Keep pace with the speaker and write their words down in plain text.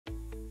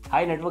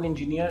Hi network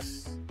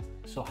engineers.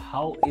 So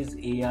how is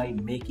AI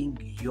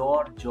making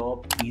your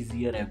job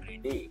easier every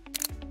day?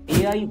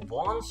 AI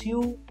warns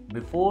you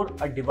before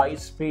a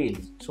device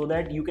fails so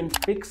that you can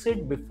fix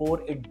it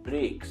before it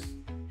breaks.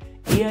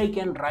 AI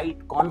can write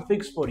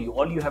configs for you.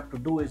 All you have to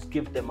do is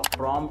give them a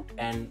prompt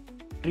and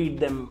treat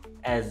them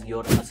as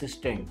your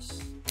assistants.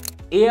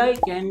 AI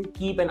can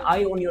keep an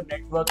eye on your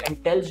network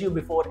and tells you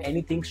before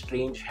anything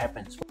strange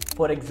happens.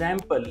 For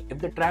example, if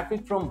the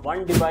traffic from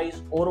one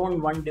device or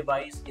on one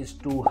device is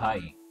too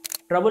high.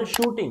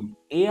 Troubleshooting,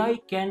 AI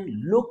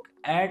can look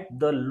at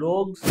the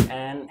logs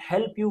and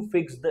help you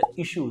fix the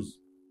issues,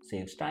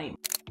 saves time.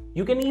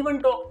 You can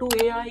even talk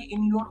to AI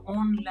in your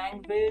own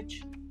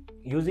language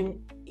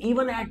using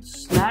even at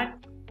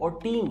Slack or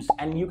Teams,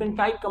 and you can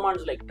type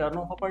commands like turn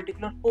off a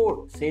particular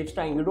port, saves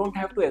time. You don't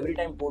have to every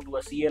time go to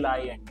a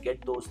CLI and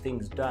get those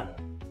things done.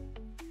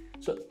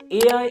 So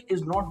AI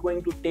is not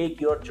going to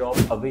take your job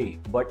away,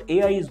 but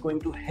AI is going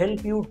to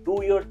help you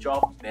do your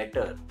job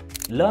better.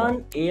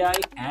 Learn AI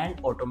and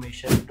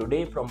automation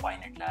today from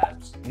PyNet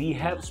Labs. We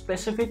have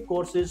specific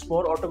courses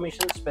for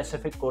automation,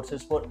 specific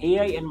courses for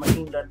AI and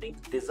machine learning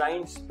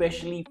designed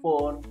specially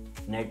for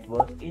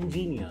network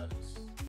engineers.